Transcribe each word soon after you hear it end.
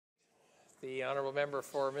The honourable member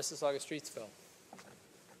for Mississauga-Streetsville.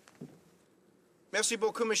 Merci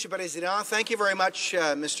beaucoup, Mr. President. Thank you very much,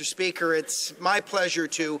 Mr. Speaker. It's my pleasure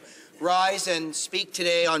to rise and speak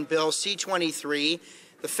today on Bill C-23,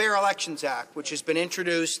 the Fair Elections Act, which has been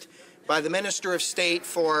introduced by the Minister of State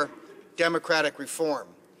for Democratic Reform.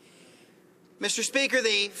 Mr. Speaker,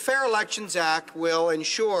 the Fair Elections Act will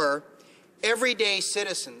ensure everyday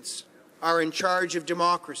citizens are in charge of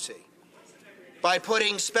democracy by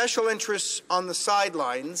putting special interests on the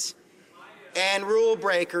sidelines and rule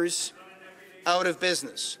breakers out of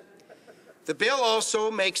business. The bill also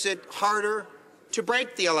makes it harder to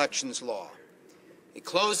break the elections law. It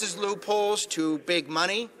closes loopholes to big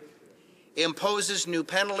money, imposes new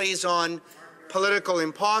penalties on political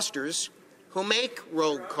imposters who make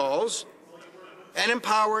rogue calls, and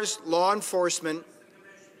empowers law enforcement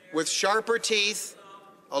with sharper teeth,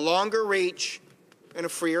 a longer reach, and a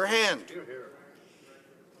freer hand.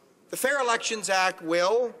 The Fair Elections Act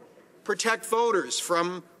will protect voters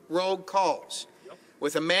from rogue calls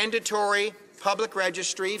with a mandatory public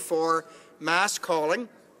registry for mass calling,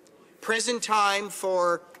 prison time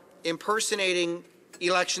for impersonating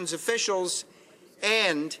elections officials,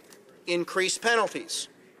 and increased penalties.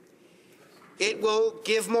 It will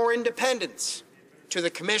give more independence to the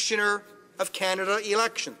Commissioner of Canada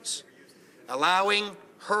Elections, allowing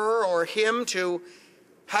her or him to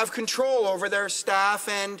have control over their staff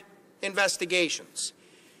and investigations,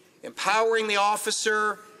 empowering the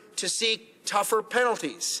officer to seek tougher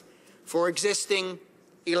penalties for existing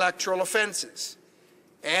electoral offences,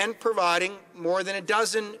 and providing more than a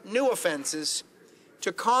dozen new offences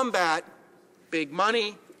to combat big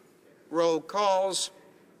money, rogue calls,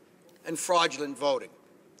 and fraudulent voting.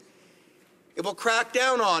 It will crack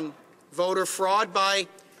down on voter fraud by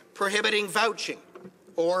prohibiting vouching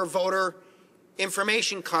or voter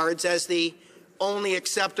information cards as the only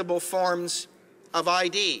acceptable forms of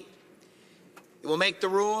ID. It will make the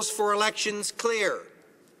rules for elections clear,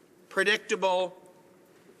 predictable,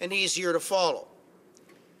 and easier to follow.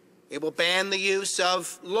 It will ban the use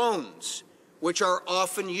of loans, which are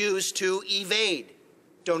often used to evade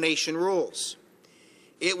donation rules.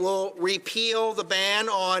 It will repeal the ban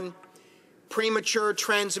on premature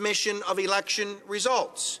transmission of election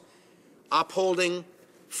results, upholding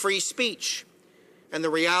free speech and the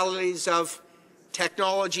realities of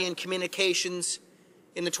technology and communications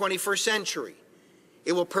in the 21st century.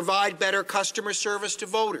 It will provide better customer service to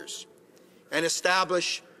voters and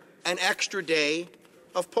establish an extra day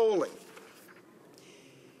of polling.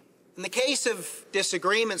 In the case of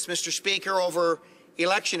disagreements, Mr. Speaker, over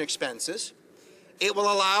election expenses, it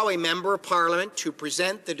will allow a Member of Parliament to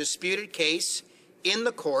present the disputed case in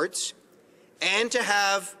the courts and to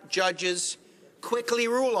have judges quickly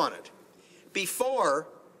rule on it before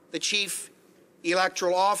the Chief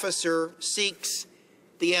Electoral Officer seeks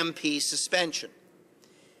the MP suspension.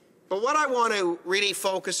 But what I want to really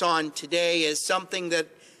focus on today is something that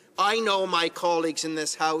I know my colleagues in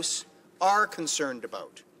this House are concerned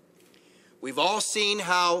about. We've all seen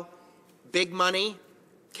how big money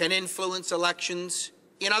can influence elections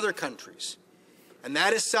in other countries, and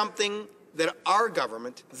that is something that our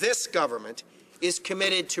government, this government, is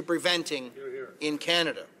committed to preventing in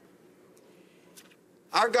Canada.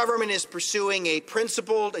 Our government is pursuing a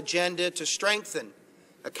principled agenda to strengthen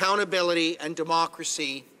accountability and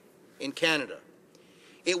democracy in Canada.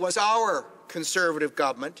 It was our Conservative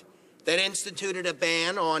government that instituted a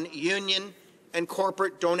ban on union and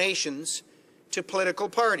corporate donations to political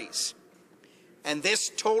parties, and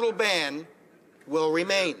this total ban will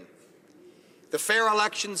remain. The Fair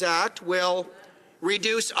Elections Act will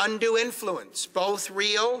reduce undue influence, both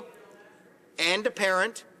real and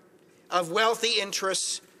apparent, of wealthy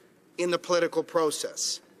interests in the political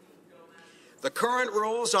process. The current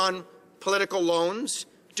rules on political loans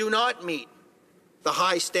do not meet the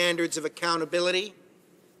high standards of accountability,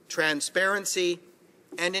 transparency,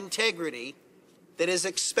 and integrity that is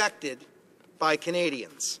expected by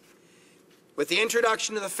Canadians. With the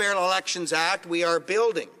introduction of the Fair Elections Act, we are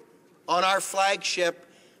building on our flagship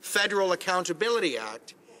Federal Accountability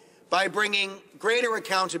Act by bringing greater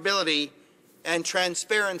accountability and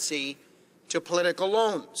transparency to political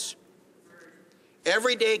loans.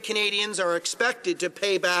 Everyday Canadians are expected to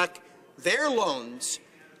pay back their loans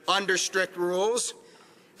under strict rules,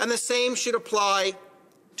 and the same should apply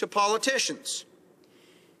to politicians.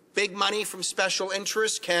 Big money from special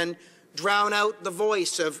interests can drown out the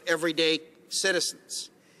voice of everyday citizens.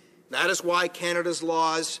 That is why Canada's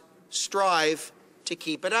laws strive to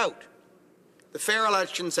keep it out. The Fair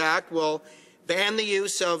Elections Act will ban the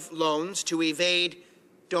use of loans to evade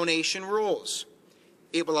donation rules.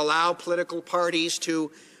 It will allow political parties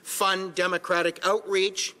to fund democratic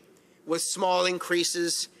outreach with small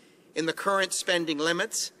increases in the current spending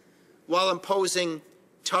limits, while imposing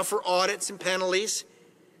tougher audits and penalties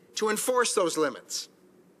to enforce those limits.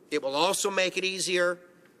 It will also make it easier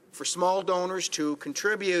for small donors to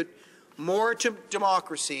contribute more to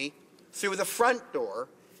democracy through the front door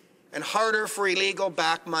and harder for illegal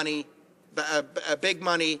big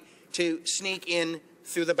money to sneak in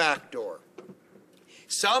through the back door.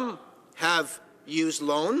 Some have used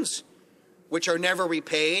loans, which are never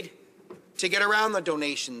repaid, to get around the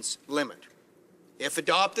donations limit. If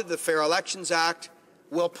adopted, the Fair Elections Act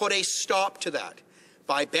will put a stop to that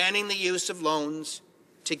by banning the use of loans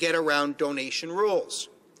to get around donation rules.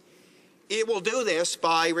 It will do this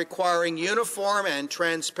by requiring uniform and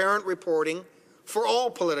transparent reporting for all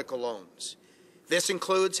political loans. This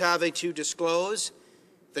includes having to disclose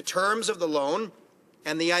the terms of the loan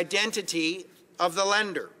and the identity of the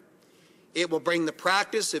lender. It will bring the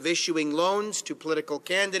practice of issuing loans to political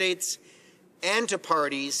candidates and to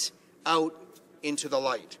parties out into the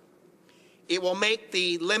light. It will make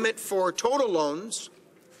the limit for total loans,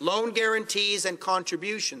 loan guarantees, and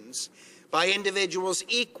contributions by individuals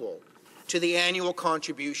equal to the annual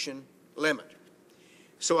contribution limit.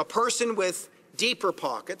 So a person with deeper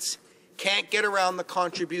pockets can't get around the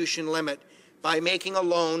contribution limit by making a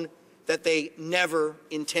loan that they never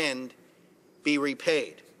intend be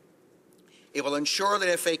repaid. It will ensure that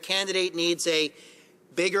if a candidate needs a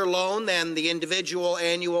bigger loan than the individual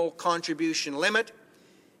annual contribution limit,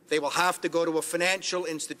 they will have to go to a financial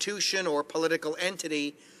institution or political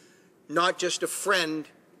entity, not just a friend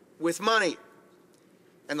with money.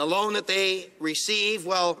 And the loan that they receive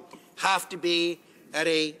will have to be at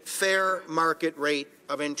a fair market rate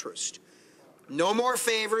of interest. No more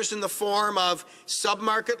favors in the form of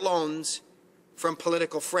submarket loans from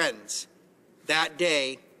political friends. That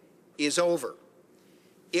day is over.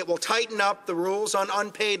 It will tighten up the rules on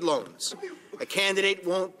unpaid loans. A candidate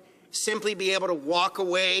won't simply be able to walk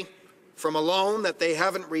away from a loan that they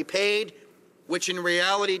haven't repaid, which in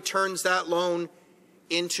reality turns that loan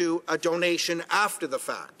into a donation after the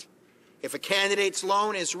fact. If a candidate's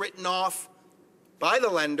loan is written off by the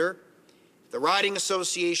lender, the riding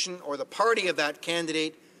association or the party of that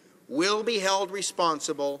candidate will be held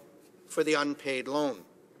responsible for the unpaid loan.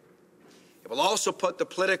 It will also put the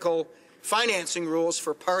political financing rules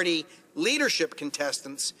for party leadership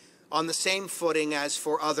contestants on the same footing as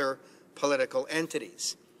for other political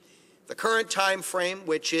entities. The current time frame,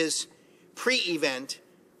 which is pre-event,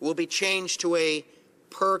 will be changed to a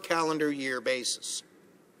per calendar year basis.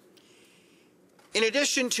 In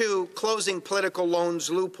addition to closing political loans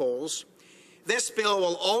loopholes, this bill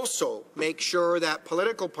will also make sure that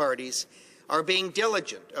political parties are being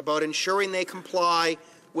diligent about ensuring they comply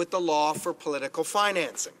with the law for political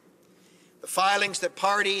financing. The filings that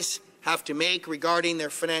parties have to make regarding their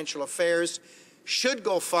financial affairs should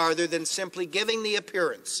go farther than simply giving the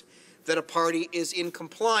appearance that a party is in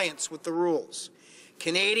compliance with the rules.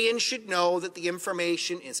 Canadians should know that the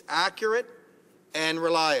information is accurate and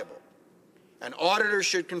reliable. An auditor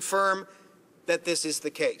should confirm that this is the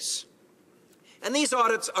case. And these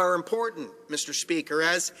audits are important, Mr. Speaker,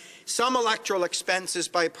 as some electoral expenses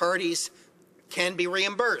by parties can be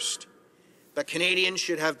reimbursed. But Canadians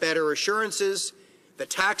should have better assurances that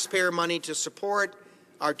taxpayer money to support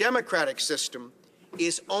our democratic system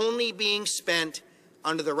is only being spent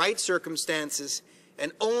under the right circumstances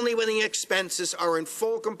and only when the expenses are in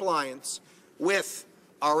full compliance with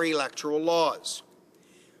our electoral laws.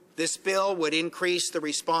 This bill would increase the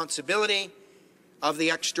responsibility of the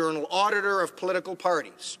external auditor of political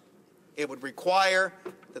parties. It would require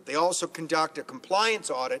that they also conduct a compliance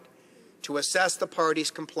audit to assess the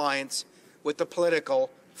party's compliance with the political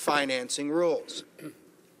financing rules.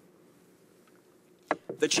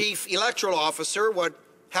 The Chief Electoral Officer would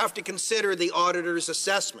have to consider the auditor's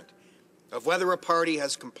assessment of whether a party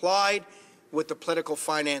has complied with the political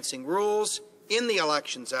financing rules in the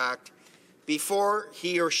Elections Act before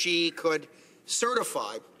he or she could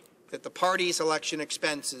certify that the party's election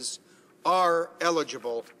expenses are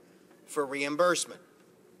eligible for reimbursement.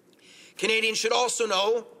 Canadians should also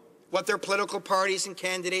know what their political parties and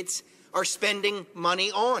candidates are spending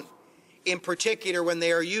money on, in particular when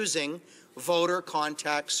they are using voter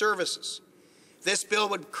contact services. This bill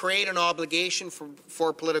would create an obligation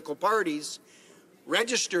for political parties,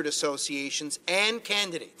 registered associations, and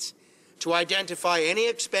candidates to identify any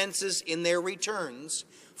expenses in their returns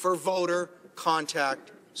for voter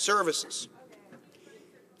contact services.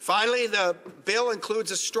 Finally, the bill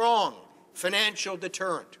includes a strong financial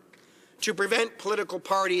deterrent to prevent political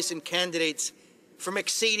parties and candidates from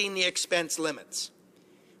exceeding the expense limits.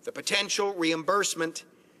 The potential reimbursement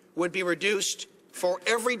would be reduced for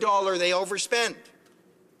every dollar they overspend,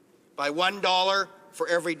 by $1 for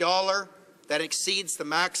every dollar that exceeds the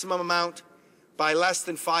maximum amount by less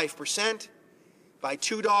than 5%, by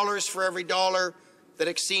 $2 for every dollar that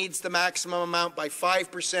exceeds the maximum amount by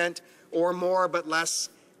 5% or more but less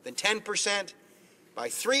than 10%, by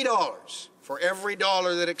 $3 for every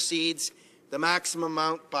dollar that exceeds the maximum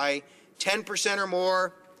amount by 10% or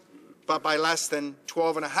more but by less than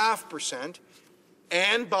 12.5%,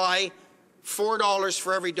 and by $4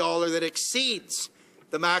 for every dollar that exceeds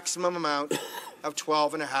the maximum amount of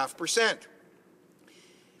 12.5%.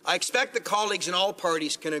 I expect that colleagues in all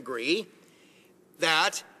parties can agree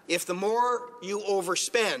that if the more you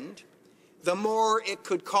overspend, the more it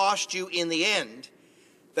could cost you in the end,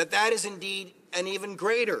 that is indeed an even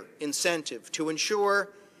greater incentive to ensure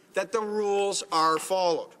that the rules are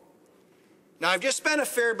followed. Now, I've just spent a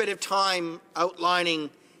fair bit of time outlining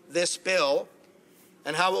this bill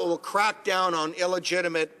and how it will crack down on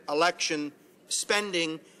illegitimate election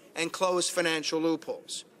spending and close financial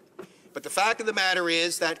loopholes. But the fact of the matter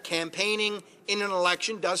is that campaigning in an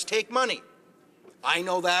election does take money. I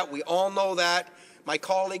know that. We all know that. My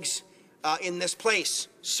colleagues in this place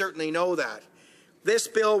certainly know that. This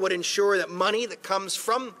bill would ensure that money that comes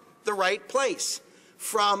from the right place,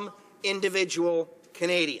 from individual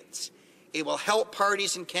Canadians. It will help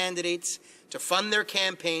parties and candidates to fund their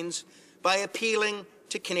campaigns by appealing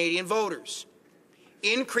to Canadian voters.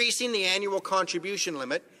 Increasing the annual contribution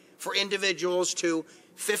limit for individuals to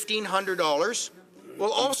 $1,500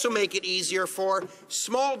 will also make it easier for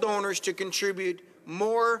small donors to contribute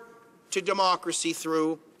more to democracy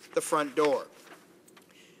through the front door.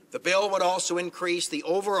 The bill would also increase the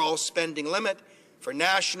overall spending limit for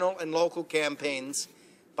national and local campaigns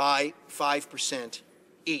by 5%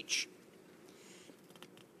 each.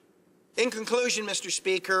 In conclusion, Mr.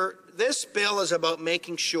 Speaker, this bill is about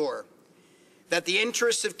making sure that the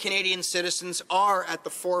interests of Canadian citizens are at the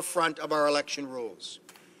forefront of our election rules.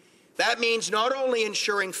 That means not only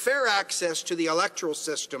ensuring fair access to the electoral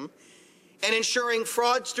system and ensuring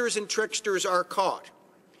fraudsters and tricksters are caught,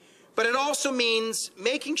 but it also means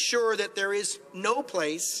making sure that there is no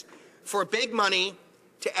place for big money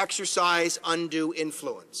to exercise undue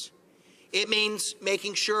influence. It means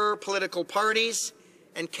making sure political parties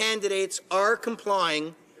and candidates are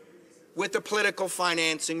complying with the political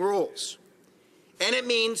financing rules. And it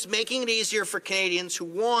means making it easier for Canadians who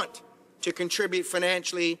want to contribute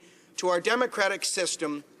financially to our democratic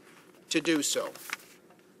system to do so.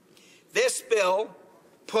 This bill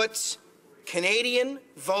puts Canadian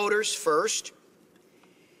voters first,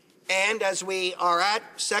 and as we are at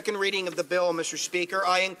second reading of the bill, Mr. Speaker,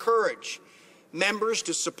 I encourage members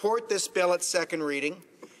to support this bill at second reading,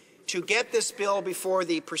 to get this bill before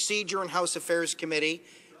the Procedure and House Affairs Committee,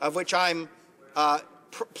 of which I'm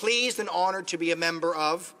pleased and honored to be a member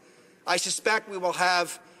of. I suspect we will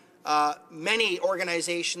have many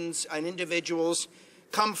organizations and individuals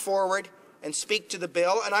come forward and speak to the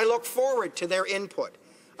bill, and I look forward to their input.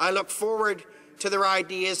 I look forward to their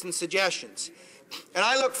ideas and suggestions. And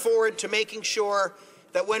I look forward to making sure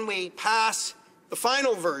that when we pass the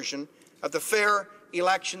final version of the Fair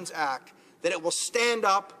Elections Act, that it will stand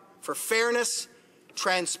up for fairness,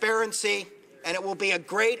 transparency, and it will be a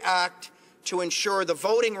great act to ensure the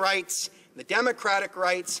voting rights, the democratic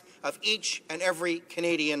rights of each and every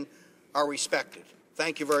Canadian are respected.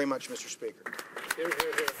 Thank you very much, Mr. Speaker. Hear,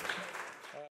 hear, hear.